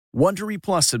Wondery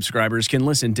Plus subscribers can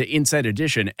listen to Inside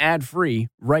Edition ad-free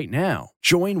right now.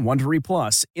 Join Wondery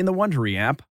Plus in the Wondery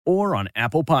app or on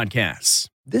Apple Podcasts.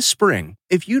 This spring,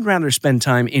 if you'd rather spend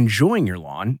time enjoying your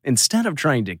lawn instead of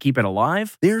trying to keep it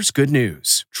alive, there's good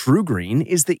news. True Green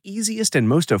is the easiest and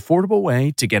most affordable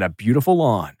way to get a beautiful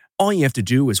lawn. All you have to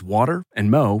do is water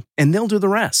and mow, and they'll do the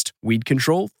rest. Weed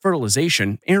control,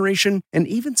 fertilization, aeration, and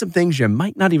even some things you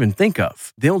might not even think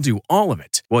of. They'll do all of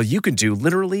it, while you can do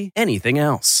literally anything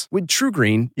else. With True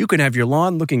Green, you can have your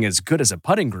lawn looking as good as a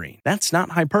putting green. That's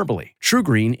not hyperbole. True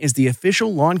Green is the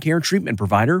official lawn care treatment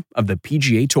provider of the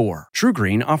PGA Tour. True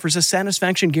Green offers a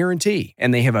satisfaction guarantee,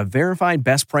 and they have a verified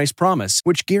best price promise,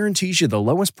 which guarantees you the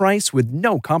lowest price with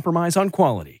no compromise on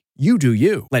quality. You do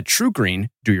you. Let True Green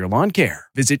do your lawn care.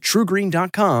 Visit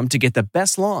TrueGreen.com to get the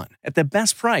best lawn at the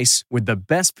best price with the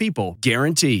best people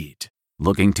guaranteed.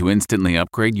 Looking to instantly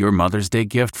upgrade your Mother's Day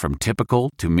gift from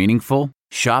typical to meaningful?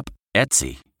 Shop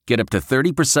Etsy. Get up to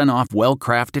 30% off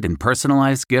well-crafted and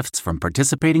personalized gifts from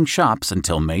participating shops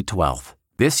until May 12th.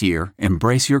 This year,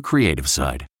 embrace your creative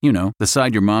side. You know, the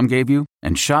side your mom gave you.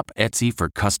 And shop Etsy for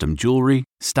custom jewelry,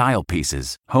 style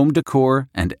pieces, home decor,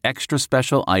 and extra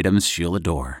special items she'll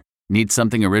adore. Need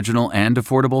something original and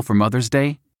affordable for Mother's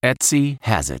Day? Etsy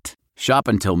has it. Shop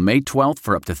until May 12th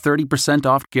for up to 30%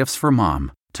 off gifts for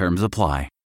mom. Terms apply.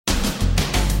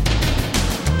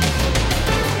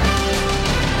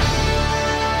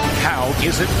 How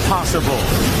is it possible?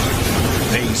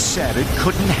 They said it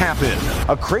couldn't happen.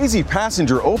 A crazy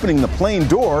passenger opening the plane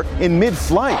door in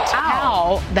mid-flight.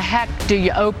 How the heck do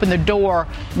you open the door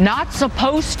not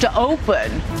supposed to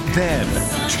open? Then,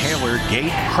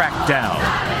 Taylorgate crackdown.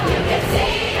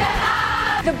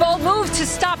 The bold move to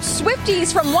stop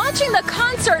Swifties from watching the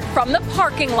concert from the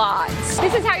parking lots.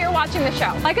 This is how you're watching the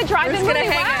show. Like a drive-in movie.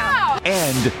 Wow.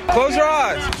 And close your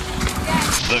eyes.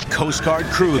 The Coast Guard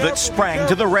crew that sprang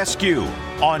to the rescue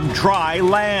on dry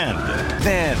land.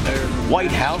 Then,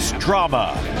 White House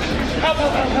drama.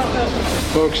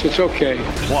 Folks, it's okay.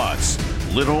 Plus,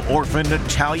 little orphan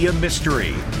Natalia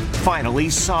mystery finally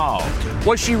solved.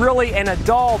 Was she really an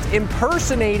adult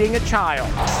impersonating a child?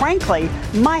 Frankly,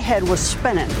 my head was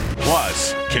spinning.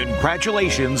 Plus,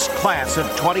 congratulations, class of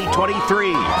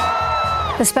 2023.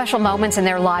 The special moments in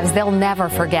their lives they'll never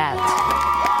forget.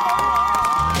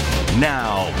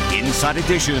 Now, Inside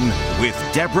Edition with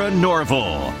Deborah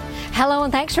Norville. Hello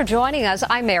and thanks for joining us.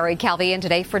 I'm Mary Calvi and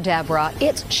today for Deborah.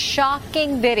 It's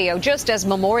shocking video just as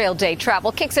Memorial Day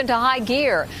travel kicks into high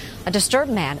gear. A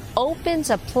disturbed man opens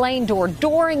a plane door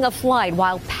during a flight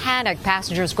while panicked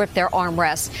passengers grip their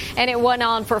armrests. And it went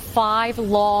on for 5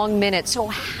 long minutes. So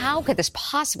how could this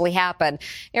possibly happen?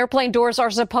 Airplane doors are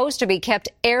supposed to be kept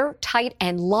airtight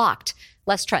and locked.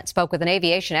 Les Trent spoke with an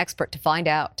aviation expert to find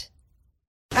out.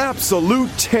 Absolute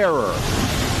terror.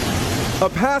 A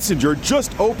passenger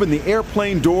just opened the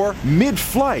airplane door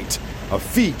mid-flight, a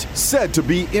feat said to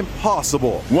be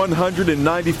impossible.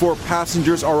 194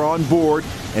 passengers are on board,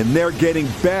 and they're getting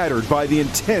battered by the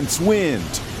intense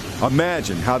wind.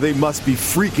 Imagine how they must be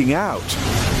freaking out.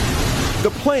 The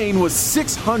plane was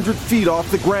 600 feet off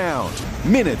the ground,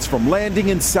 minutes from landing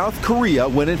in South Korea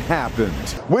when it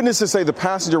happened. Witnesses say the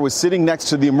passenger was sitting next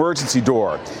to the emergency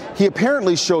door. He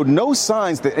apparently showed no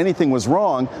signs that anything was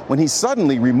wrong when he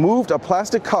suddenly removed a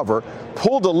plastic cover,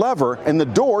 pulled a lever, and the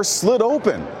door slid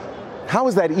open. How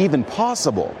is that even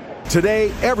possible?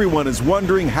 Today, everyone is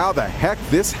wondering how the heck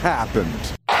this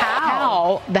happened.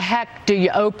 How the heck do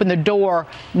you open the door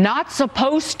not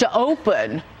supposed to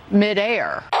open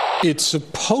midair? It's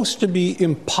supposed to be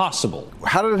impossible.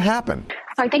 How did it happen?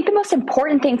 So I think the most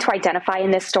important thing to identify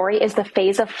in this story is the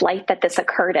phase of flight that this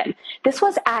occurred in. This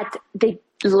was at the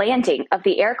landing of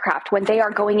the aircraft when they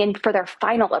are going in for their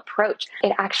final approach.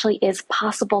 It actually is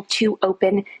possible to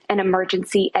open an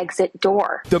emergency exit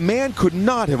door. The man could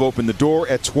not have opened the door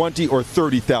at 20 or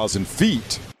 30,000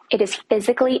 feet. It is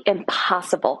physically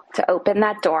impossible to open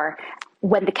that door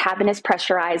when the cabin is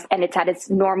pressurized and it's at its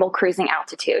normal cruising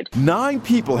altitude. 9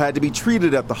 people had to be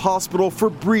treated at the hospital for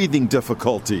breathing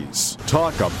difficulties.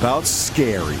 Talk about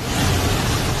scary.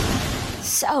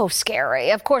 So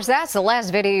scary. Of course, that's the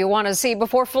last video you want to see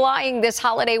before flying this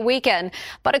holiday weekend.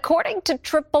 But according to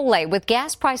AAA, with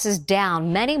gas prices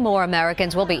down, many more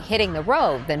Americans will be hitting the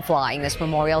road than flying this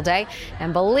Memorial Day.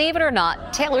 And believe it or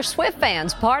not, Taylor Swift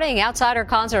fans partying outside her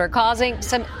concert are causing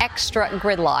some extra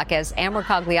gridlock. As Amber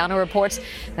Cogliano reports,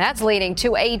 that's leading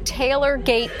to a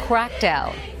Taylorgate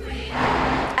crackdown.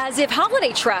 As if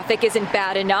holiday traffic isn't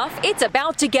bad enough, it's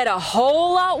about to get a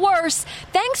whole lot worse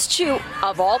thanks to,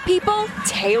 of all people,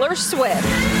 Taylor Swift.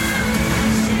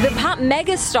 The pop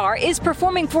megastar is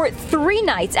performing for 3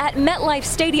 nights at MetLife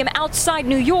Stadium outside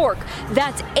New York.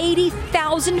 That's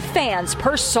 80,000 fans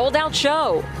per sold-out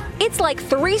show. It's like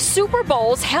 3 Super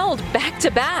Bowls held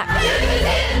back-to-back.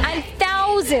 And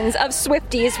thousands of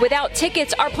Swifties without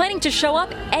tickets are planning to show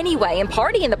up anyway and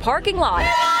party in the parking lot.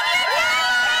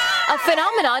 A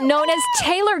phenomenon known as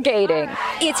tailor-gating.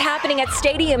 It's happening at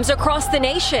stadiums across the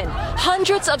nation.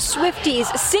 Hundreds of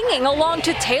Swifties singing along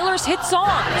to Taylor's hit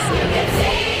songs.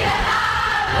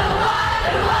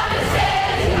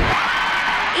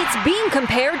 It's being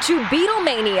compared to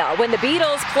Beatlemania when the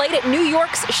Beatles played at New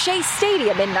York's Shea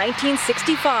Stadium in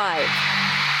 1965.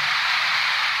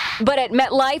 But at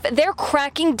MetLife, they're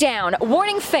cracking down,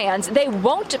 warning fans they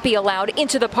won't be allowed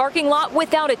into the parking lot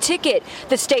without a ticket.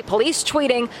 The state police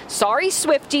tweeting, "Sorry,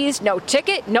 Swifties, no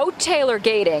ticket, no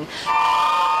tailor-gating."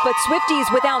 But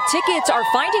Swifties without tickets are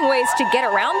finding ways to get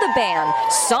around the ban.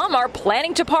 Some are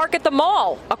planning to park at the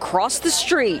mall across the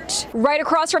street. Right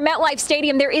across from MetLife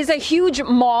Stadium, there is a huge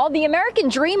mall, the American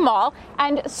Dream Mall,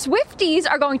 and Swifties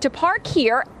are going to park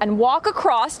here and walk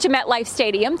across to MetLife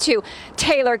Stadium to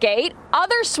tailor-gate.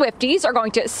 Other Swifties are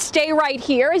going to stay right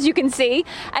here, as you can see,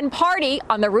 and party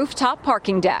on the rooftop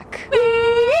parking deck.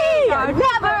 We are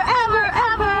never, ever,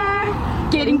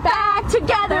 ever getting back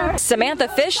together. Samantha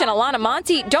Fish and Alana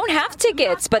Monti don't have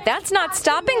tickets, but that's not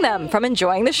stopping them from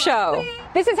enjoying the show.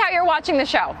 This is how you're watching the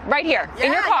show, right here,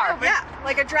 in your car. Yeah,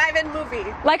 like a drive-in movie.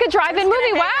 Like a drive-in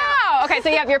movie, wow. Okay, so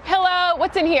you have your pillow.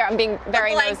 What's in here? I'm being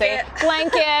very nosy.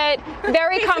 Blanket,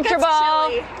 very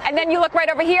comfortable. And then you look right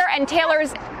over here, and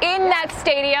Taylor's in that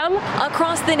stadium.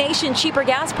 Across the nation, cheaper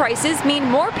gas prices mean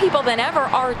more people than ever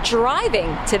are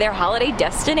driving to their holiday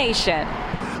destination.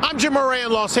 I'm Jim Moran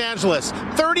in Los Angeles.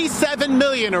 37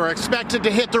 million are expected to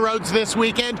hit the roads this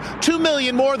weekend, 2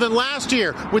 million more than last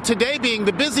year, with today being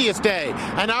the busiest day.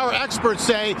 And our experts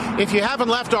say if you haven't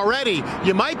left already,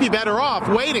 you might be better off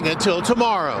waiting until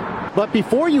tomorrow. But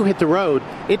before you hit the road,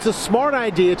 it's a smart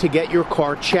idea to get your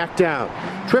car checked out.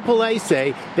 AAA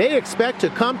say they expect to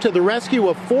come to the rescue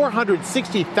of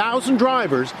 460,000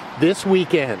 drivers this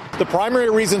weekend. The primary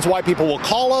reasons why people will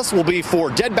call us will be for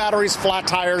dead batteries, flat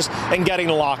tires, and getting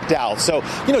locked out. So,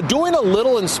 doing a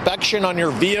little inspection on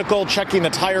your vehicle, checking the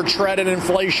tire tread and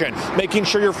inflation, making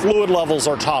sure your fluid levels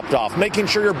are topped off, making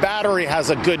sure your battery has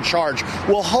a good charge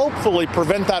will hopefully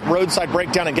prevent that roadside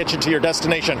breakdown and get you to your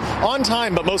destination on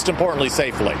time, but most importantly,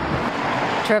 safely.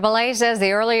 AAA says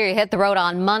the earlier you hit the road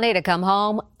on Monday to come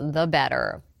home, the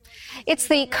better. It's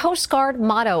the Coast Guard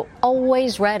motto,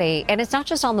 always ready, and it's not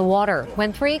just on the water.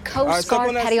 When 3 Coast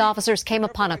Guard petty officers came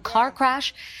upon a car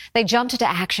crash, they jumped into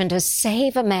action to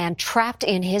save a man trapped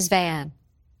in his van.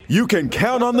 You can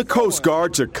count on the Coast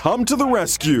Guard to come to the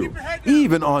rescue,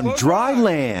 even on dry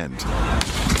land.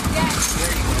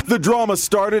 The drama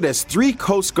started as 3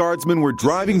 Coast Guardsmen were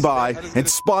driving by and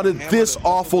spotted this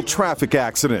awful traffic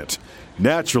accident.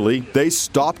 Naturally, they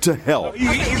stopped to help.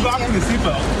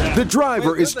 The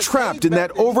driver is trapped in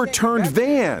that overturned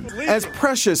van. As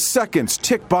precious seconds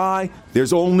tick by,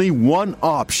 there's only one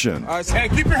option. Hey,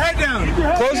 keep your head down.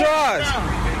 Close your eyes.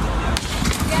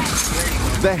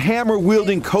 The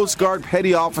hammer-wielding Coast Guard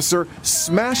petty officer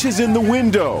smashes in the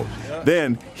window.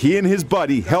 Then he and his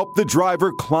buddy help the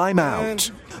driver climb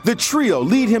out. The trio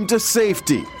lead him to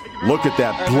safety. Look at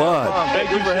that blood.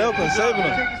 Thank you for helping, saving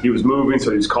him. He was moving,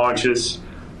 so he was conscious,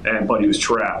 but he was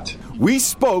trapped. We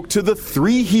spoke to the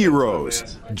 3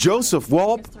 heroes, Joseph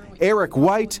Walp, Eric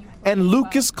White, and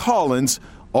Lucas Collins,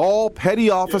 all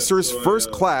petty officers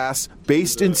first class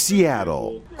based in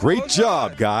Seattle. Great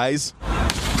job, guys.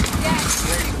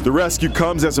 The rescue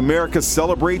comes as America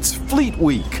celebrates Fleet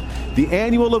Week, the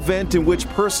annual event in which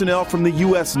personnel from the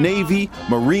U.S. Navy,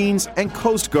 Marines, and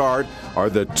Coast Guard are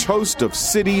the toast of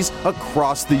cities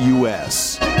across the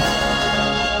U.S.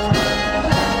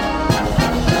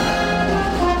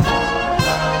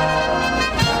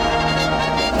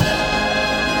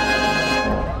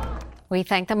 We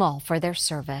thank them all for their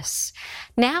service.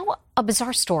 Now, a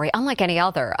bizarre story, unlike any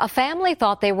other. A family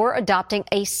thought they were adopting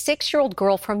a 6-year-old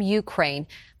girl from Ukraine,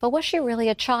 but was she really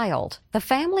a child? The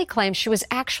family claims she was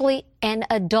actually an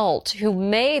adult who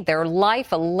made their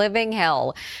life a living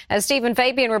hell. As Stephen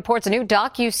Fabian reports, a new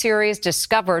docu-series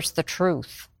discovers the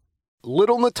truth.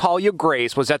 Little Natalia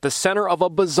Grace was at the center of a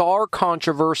bizarre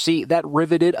controversy that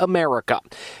riveted America.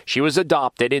 She was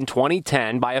adopted in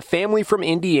 2010 by a family from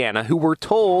Indiana who were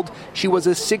told she was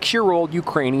a 6-year-old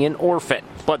Ukrainian orphan.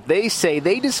 But they say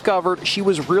they discovered she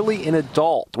was really an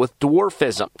adult with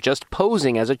dwarfism, just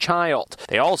posing as a child.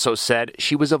 They also said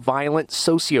she was a violent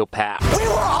sociopath. We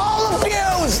were all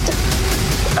abused!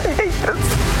 I hate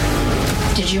this.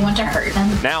 Did you want to hurt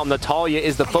them? Now Natalia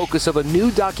is the focus of a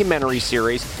new documentary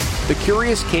series, The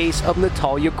Curious Case of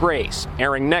Natalia Grace,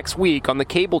 airing next week on the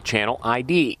cable channel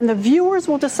ID. And the viewers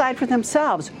will decide for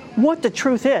themselves what the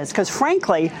truth is, because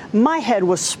frankly, my head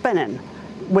was spinning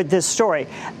with this story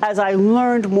as I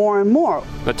learned more and more.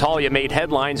 Natalia made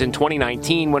headlines in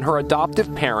 2019 when her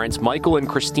adoptive parents, Michael and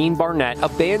Christine Barnett,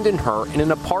 abandoned her in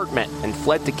an apartment and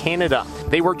fled to Canada.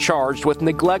 They were charged with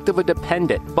neglect of a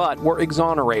dependent, but were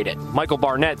exonerated. Michael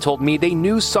Barnett told me they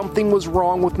knew something was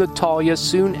wrong with Natalia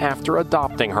soon after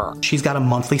adopting her. She's got a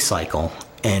monthly cycle,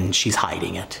 and she's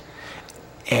hiding it.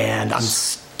 And I'm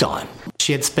done.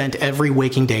 She had spent every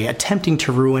waking day attempting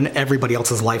to ruin everybody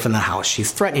else's life in the house.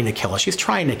 She's threatening to kill us. She's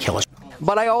trying to kill us.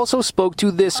 But I also spoke to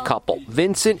this couple,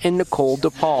 Vincent and Nicole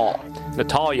DePaul.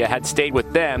 Natalia had stayed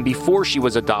with them before she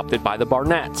was adopted by the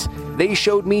Barnetts. They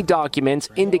showed me documents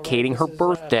indicating her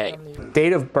birthday.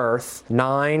 Date of birth,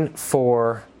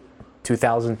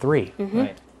 9/4/2003.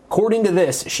 Right. According to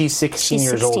this, she's 16 She's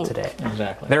years 16. old today.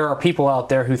 Exactly. There are people out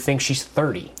there who think she's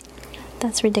 30.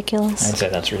 That's ridiculous. I'd say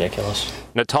that's ridiculous.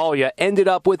 Natalia ended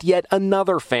up with yet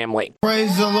another family.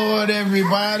 Praise the Lord,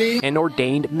 everybody. An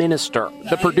ordained minister.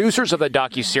 The producers of the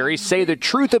docuseries say the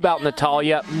truth about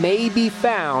Natalia may be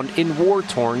found in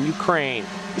war-torn Ukraine.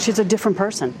 She's a different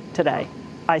person today,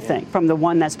 I think, from the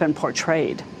one that's been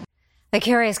portrayed. The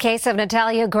Curious Case of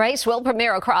Natalia Grace will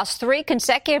premiere across 3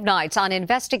 consecutive nights on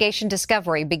Investigation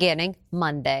Discovery beginning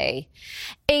Monday.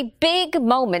 A big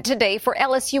moment today for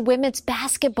LSU women's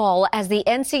basketball as the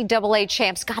NCAA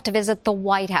champs got to visit the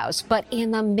White House. But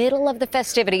in the middle of the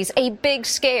festivities, a big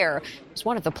scare as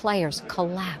one of the players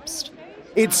collapsed.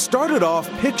 It started off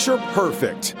picture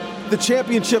perfect. The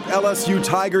championship LSU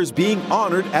Tigers being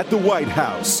honored at the White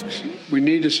House. We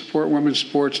need to support women's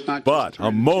sports, not But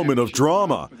a moment of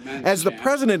drama. As the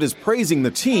president is praising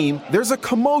the team, there's a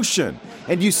commotion,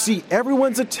 and you see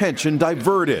everyone's attention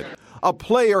diverted. A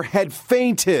player had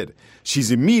fainted. She's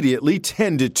immediately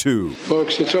tended to.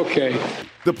 Folks, it's okay.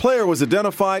 The player was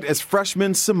identified as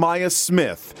freshman Samaya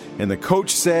Smith, and the coach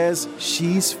says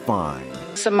she's fine.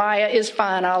 Samaya is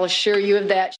fine, I'll assure you of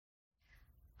that.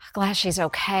 Glad she's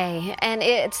okay. And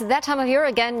it's that time of year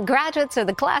again. Graduates of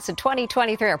the class of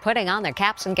 2023 are putting on their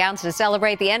caps and gowns to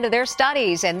celebrate the end of their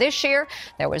studies. And this year,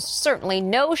 there was certainly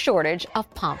no shortage of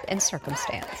pomp and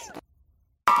circumstance.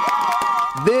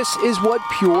 This is what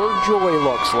pure joy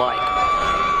looks like.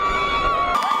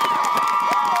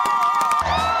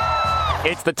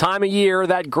 It's the time of year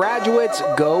that graduates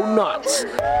go nuts.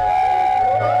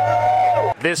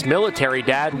 This military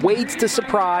dad waits to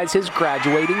surprise his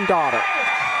graduating daughter.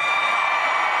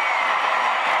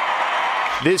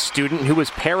 This student, who was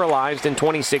paralyzed in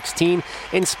 2016,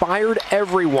 inspired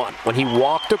everyone when he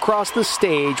walked across the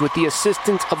stage with the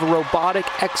assistance of a robotic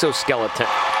exoskeleton.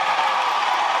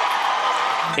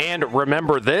 And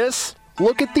remember this?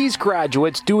 Look at these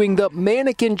graduates doing the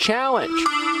mannequin challenge.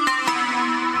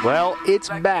 Well, it's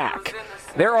back.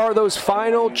 There are those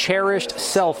final cherished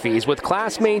selfies with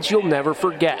classmates you'll never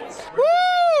forget. Woo!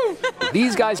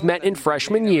 These guys met in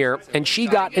freshman year, and she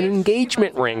got an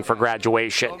engagement ring for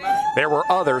graduation. There were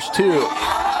others, too.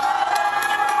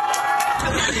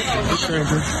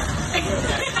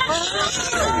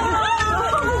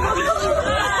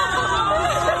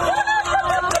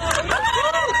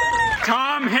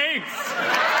 Tom Hanks!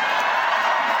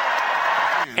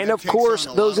 And of course,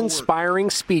 those inspiring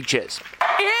speeches.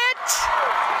 It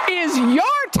is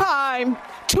your time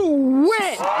to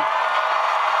win.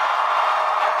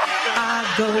 I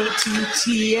go to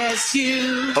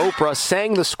TSU. Oprah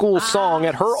sang the school song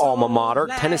at her alma mater,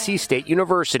 Tennessee State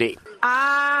University.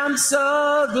 I'm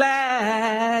so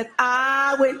glad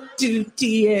I went to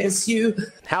TSU.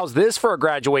 How's this for a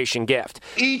graduation gift?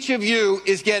 Each of you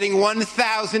is getting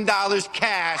 $1,000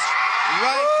 cash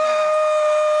right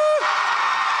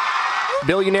now.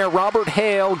 Billionaire Robert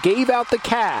Hale gave out the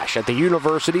cash at the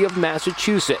University of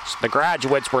Massachusetts. The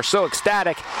graduates were so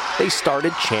ecstatic, they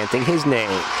started chanting his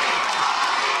name.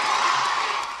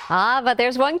 But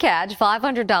there's one catch.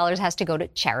 $500 has to go to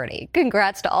charity.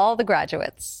 Congrats to all the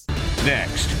graduates.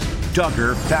 Next,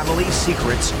 Duggar family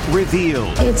secrets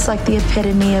revealed. It's like the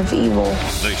epitome of evil.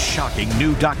 The shocking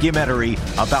new documentary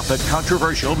about the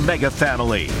controversial mega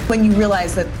family. When you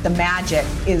realize that the magic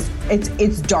is,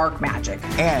 it's dark magic.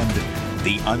 And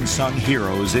the unsung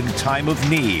heroes in time of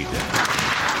need.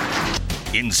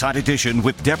 Inside Edition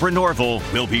with Deborah Norville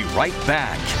will be right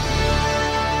back.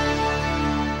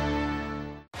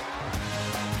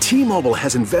 T-Mobile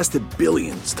has invested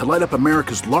billions to light up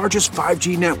America's largest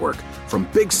 5G network, from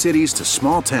big cities to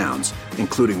small towns,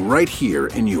 including right here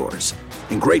in yours.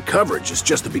 And great coverage is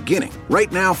just the beginning.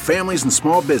 Right now, families and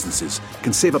small businesses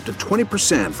can save up to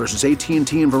 20% versus AT&T and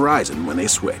Verizon when they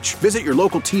switch. Visit your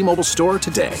local T-Mobile store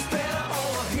today.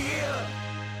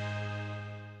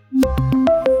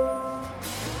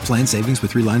 Plan savings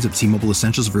with 3 lines of T-Mobile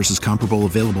Essentials versus comparable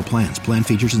available plans. Plan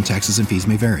features and taxes and fees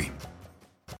may vary.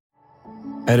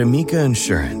 At Amica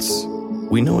Insurance,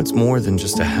 we know it's more than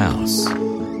just a house.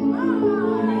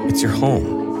 It's your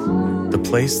home, the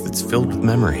place that's filled with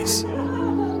memories.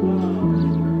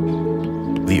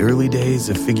 The early days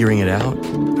of figuring it out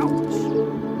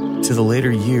to the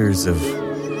later years of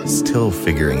still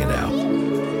figuring it out.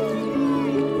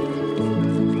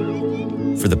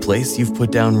 For the place you've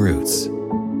put down roots,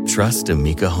 trust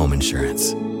Amica Home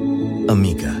Insurance.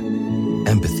 Amica.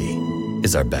 Empathy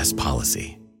is our best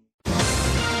policy.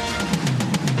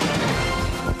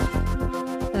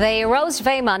 The Rose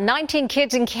Vema 19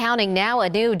 Kids and Counting. Now a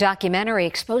new documentary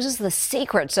exposes the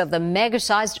secrets of the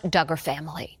mega-sized Duggar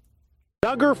family.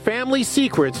 Duggar Family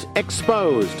Secrets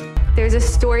Exposed. There's a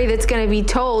story that's going to be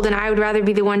told, and I would rather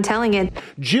be the one telling it.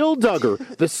 Jill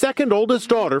Duggar, the second oldest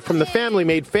daughter from the family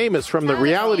made famous from the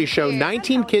reality show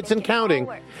 19 Kids and Counting,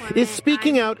 is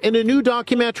speaking out in a new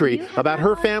documentary about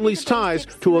her family's ties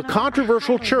to a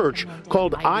controversial church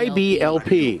called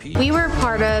IBLP. We were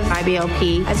part of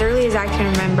IBLP as early as I can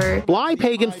remember. Bly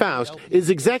Pagan Faust is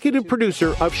executive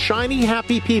producer of Shiny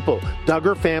Happy People,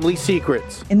 Duggar Family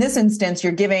Secrets. In this instance,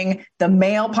 you're giving the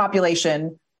male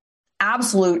population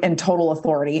absolute and total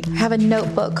authority. I have a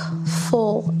notebook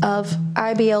full of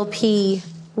IBLP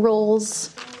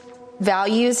rules,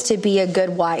 values to be a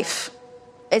good wife.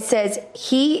 It says,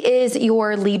 he is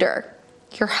your leader.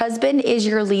 Your husband is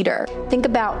your leader. Think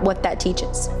about what that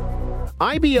teaches.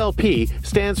 IBLP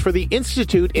stands for the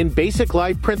Institute in Basic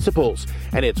Life Principles,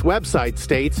 and its website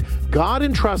states, God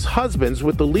entrusts husbands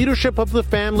with the leadership of the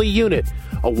family unit.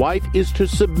 A wife is to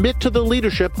submit to the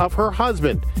leadership of her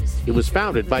husband. It was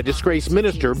founded by disgraced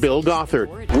minister Bill Gothard.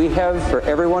 We have for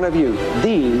every one of you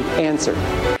the answer.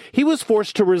 He was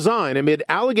forced to resign amid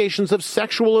allegations of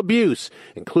sexual abuse,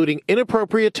 including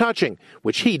inappropriate touching,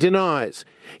 which he denies.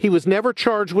 He was never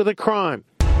charged with a crime.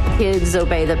 Kids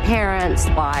obey the parents,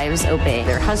 wives obey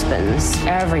their husbands,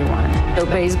 everyone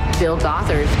obeys Bill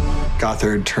Gothard.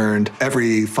 Gothard turned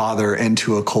every father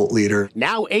into a cult leader.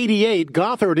 Now 88,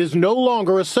 Gothard is no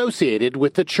longer associated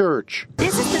with the church.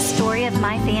 This is the story of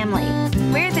my family.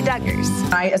 We're the Duggars.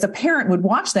 I, as a parent, would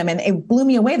watch them, and it blew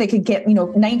me away. They could get,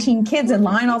 19 kids in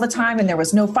line all the time, and there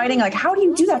was no fighting. Like, how do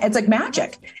you do that? It's like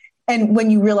magic. And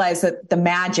when you realize that the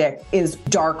magic is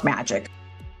dark magic.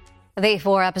 The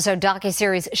 4-episode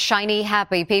docuseries Shiny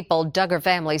Happy People, Duggar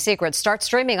Family Secrets starts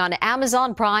streaming on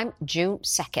Amazon Prime June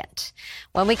 2nd.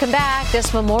 When we come back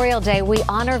this Memorial Day, we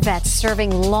honor vets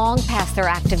serving long past their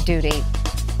active duty.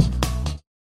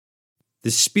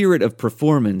 The spirit of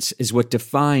performance is what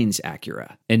defines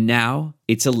Acura, and now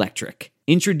it's electric.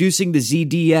 Introducing the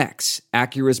ZDX,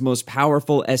 Acura's most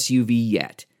powerful SUV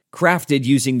yet. Crafted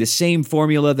using the same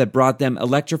formula that brought them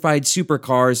electrified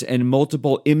supercars and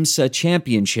multiple IMSA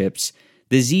championships,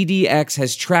 the ZDX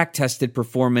has track-tested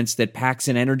performance that packs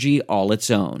an energy all its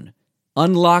own.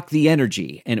 Unlock the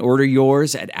energy and order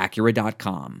yours at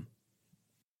Acura.com.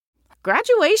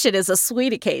 Graduation is a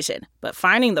sweet occasion, but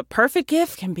finding the perfect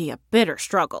gift can be a bitter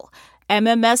struggle.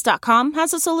 MMS.com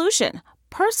has a solution.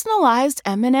 Personalized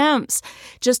M&Ms.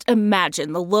 Just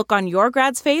imagine the look on your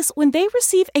grad's face when they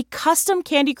receive a custom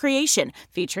candy creation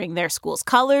featuring their school's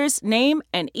colors, name,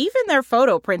 and even their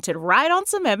photo printed right on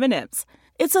some M&Ms.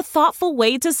 It's a thoughtful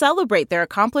way to celebrate their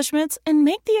accomplishments and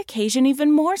make the occasion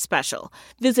even more special.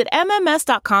 Visit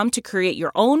MMS.com to create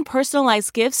your own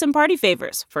personalized gifts and party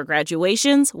favors for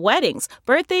graduations, weddings,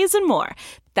 birthdays, and more.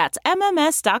 That's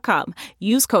MMS.com.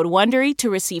 Use code WONDERY to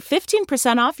receive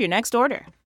 15% off your next order.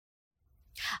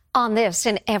 On this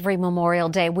and every Memorial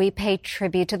Day, we pay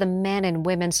tribute to the men and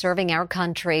women serving our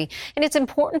country. And it's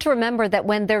important to remember that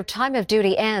when their time of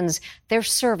duty ends, their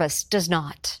service does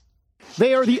not.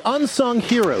 They are the unsung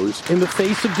heroes in the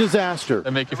face of disaster.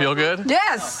 That make you feel good?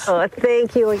 Yes. Oh,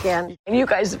 thank you again. You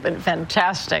guys have been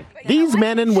fantastic. These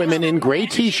men and women in gray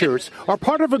T-shirts are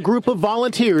part of a group of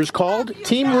volunteers called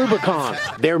Team Rubicon.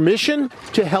 Their mission?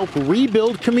 To help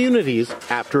rebuild communities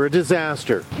after a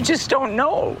disaster. You just don't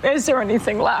know. Is there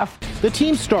anything left? The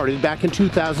team started back in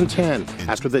 2010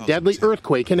 after the deadly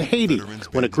earthquake in Haiti,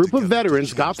 when a group of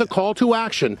veterans got the call to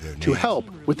action to help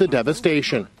with the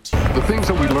devastation. The things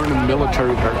that we learn in the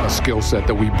military are a skill set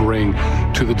that we bring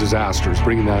to the disasters,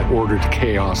 bringing that order to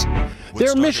chaos.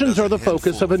 Their missions are the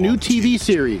focus of a new TV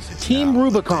series, Team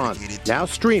Rubicon, now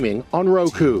streaming on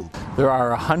Roku. There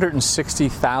are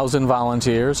 160,000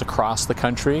 volunteers across the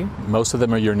country. Most of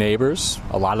them are your neighbors.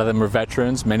 A lot of them are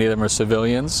veterans. Many of them are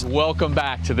civilians. Welcome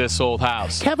back to This Old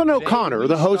House. Kevin O'Connor,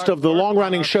 the host of the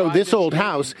long-running show This Old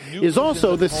House, is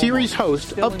also the series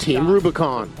host of Team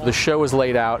Rubicon. The show is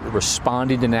laid out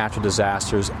responding to natural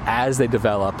disasters as they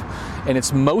develop, and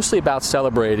it's mostly about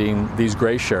celebrating these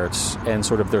gray shirts and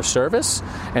sort of their service,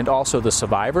 and also the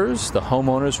survivors, the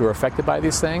homeowners who are affected by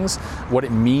these things, what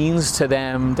it means to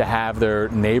them to have their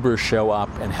neighbors show up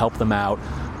and help them out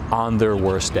on their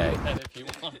worst day.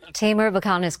 Team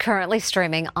Rubicon is currently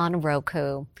streaming on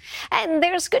Roku. And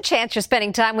there's a good chance you're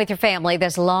spending time with your family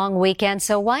this long weekend,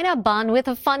 so why not bond with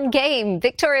a fun game?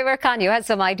 Victoria Vercanio has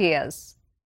some ideas.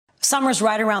 Summer's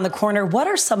right around the corner. What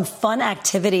are some fun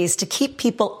activities to keep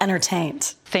people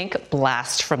entertained? Think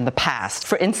blast from the past.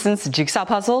 For instance, jigsaw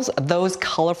puzzles, those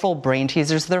colorful brain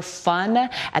teasers, they're fun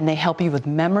and they help you with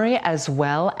memory as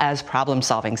well as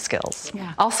problem-solving skills.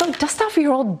 Yeah. Also, dust off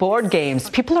your old board games.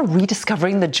 People are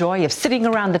rediscovering the joy of sitting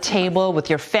around the table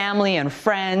with your family and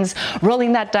friends,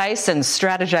 rolling that dice and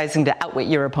strategizing to outwit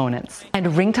your opponents.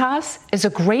 And ring toss is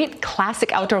a great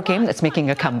classic outdoor game that's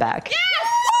making a comeback. Yeah!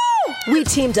 We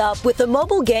teamed up with the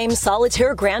mobile game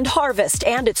Solitaire Grand Harvest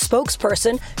and its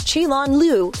spokesperson, Qilin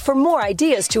Liu, for more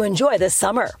ideas to enjoy this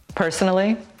summer.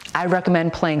 Personally, I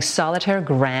recommend playing Solitaire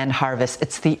Grand Harvest.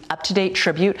 It's the up-to-date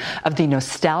tribute of the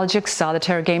nostalgic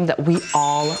solitaire game that we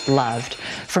all loved.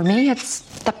 For me, it's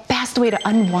the best way to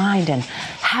unwind and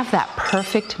have that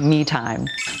perfect me time.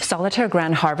 Solitaire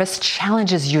Grand Harvest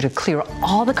challenges you to clear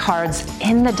all the cards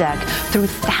in the deck through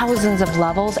thousands of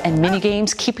levels and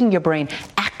mini-games, keeping your brain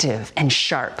active and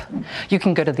sharp. You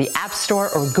can go to the App Store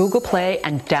or Google Play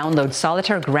and download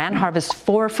Solitaire Grand Harvest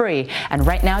for free. And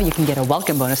right now you can get a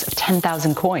welcome bonus of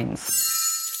 10,000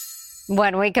 coins.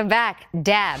 When we come back,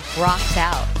 Dad rocks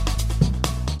out.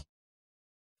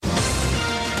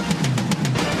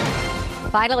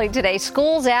 Finally today,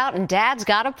 school's out and Dad's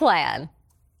got a plan.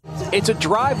 It's a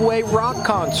driveway rock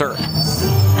concert.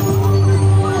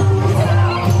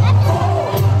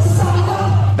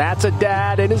 That's a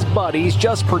dad and his buddies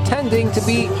just pretending to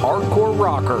be hardcore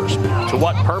rockers. To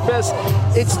what purpose?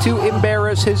 It's to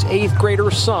embarrass his 8th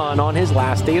grader son on his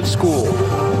last day of school.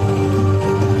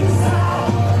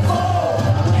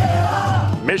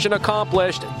 Mission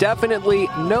accomplished. Definitely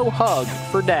no hug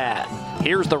for Dad.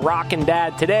 Here's the rockin'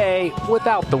 Dad today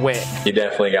without the wig. You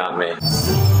definitely got me.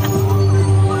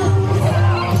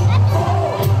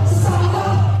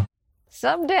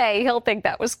 Someday he'll think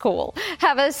that was cool.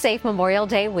 Have a safe Memorial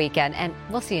Day weekend, and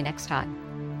we'll see you next time.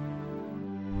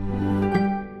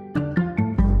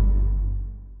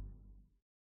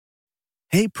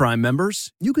 Hey, Prime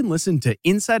members, you can listen to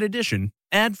Inside Edition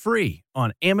ad-free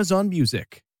on Amazon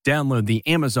Music. Download the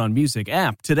Amazon Music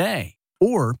app today.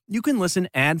 Or you can listen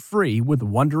ad-free with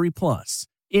Wondery Plus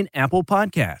in Apple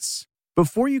Podcasts.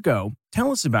 Before you go,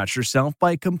 tell us about yourself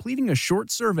by completing a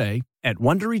short survey at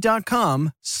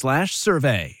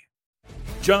Wondery.com/survey.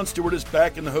 Jon Stewart is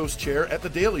back in the host chair at The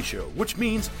Daily Show, which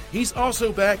means he's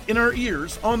also back in our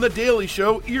ears on The Daily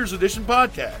Show Ears Edition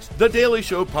podcast. The Daily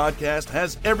Show podcast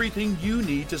has everything you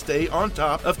need to stay on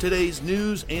top of today's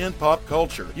news and pop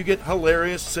culture. You get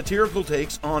hilarious, satirical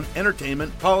takes on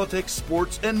entertainment, politics,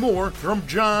 sports, and more from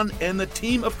Jon and the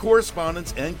team of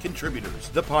correspondents and contributors.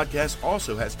 The podcast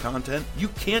also has content you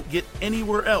can't get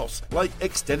anywhere else, like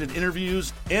extended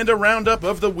interviews and a roundup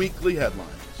of the weekly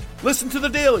headlines. Listen to The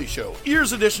Daily Show,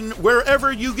 Ears Edition,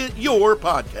 wherever you get your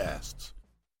podcasts.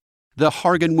 The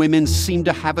Hargan women seem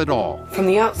to have it all. From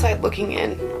the outside looking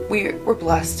in, we were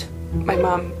blessed. My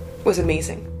mom was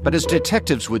amazing. But as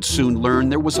detectives would soon learn,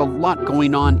 there was a lot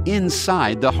going on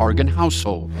inside the Hargan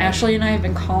household. Ashley and I have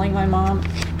been calling my mom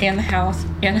and the house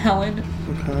and Helen.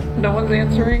 No one's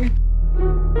answering.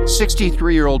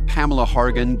 63-year-old Pamela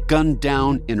Hargan gunned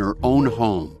down in her own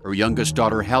home. Her youngest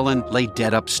daughter, Helen, lay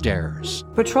dead upstairs.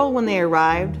 Patrol, when they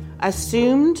arrived,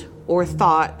 assumed or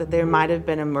thought that there might have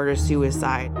been a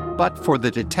murder-suicide. But for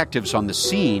the detectives on the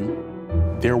scene,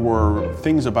 there were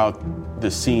things about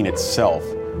the scene itself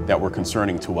that were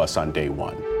concerning to us on day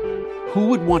one. Who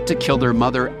would want to kill their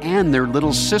mother and their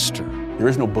little sister? There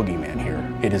is no boogeyman here.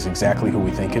 It is exactly who we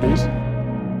think it is.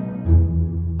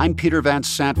 I'm Peter Van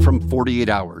Sant from 48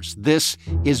 Hours. This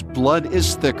is Blood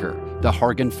is Thicker, the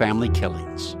Hargan family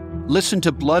killings. Listen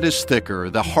to Blood is Thicker,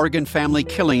 the Hargan family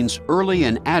killings early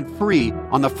and ad-free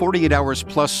on the 48 Hours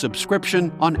Plus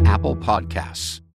subscription on Apple Podcasts.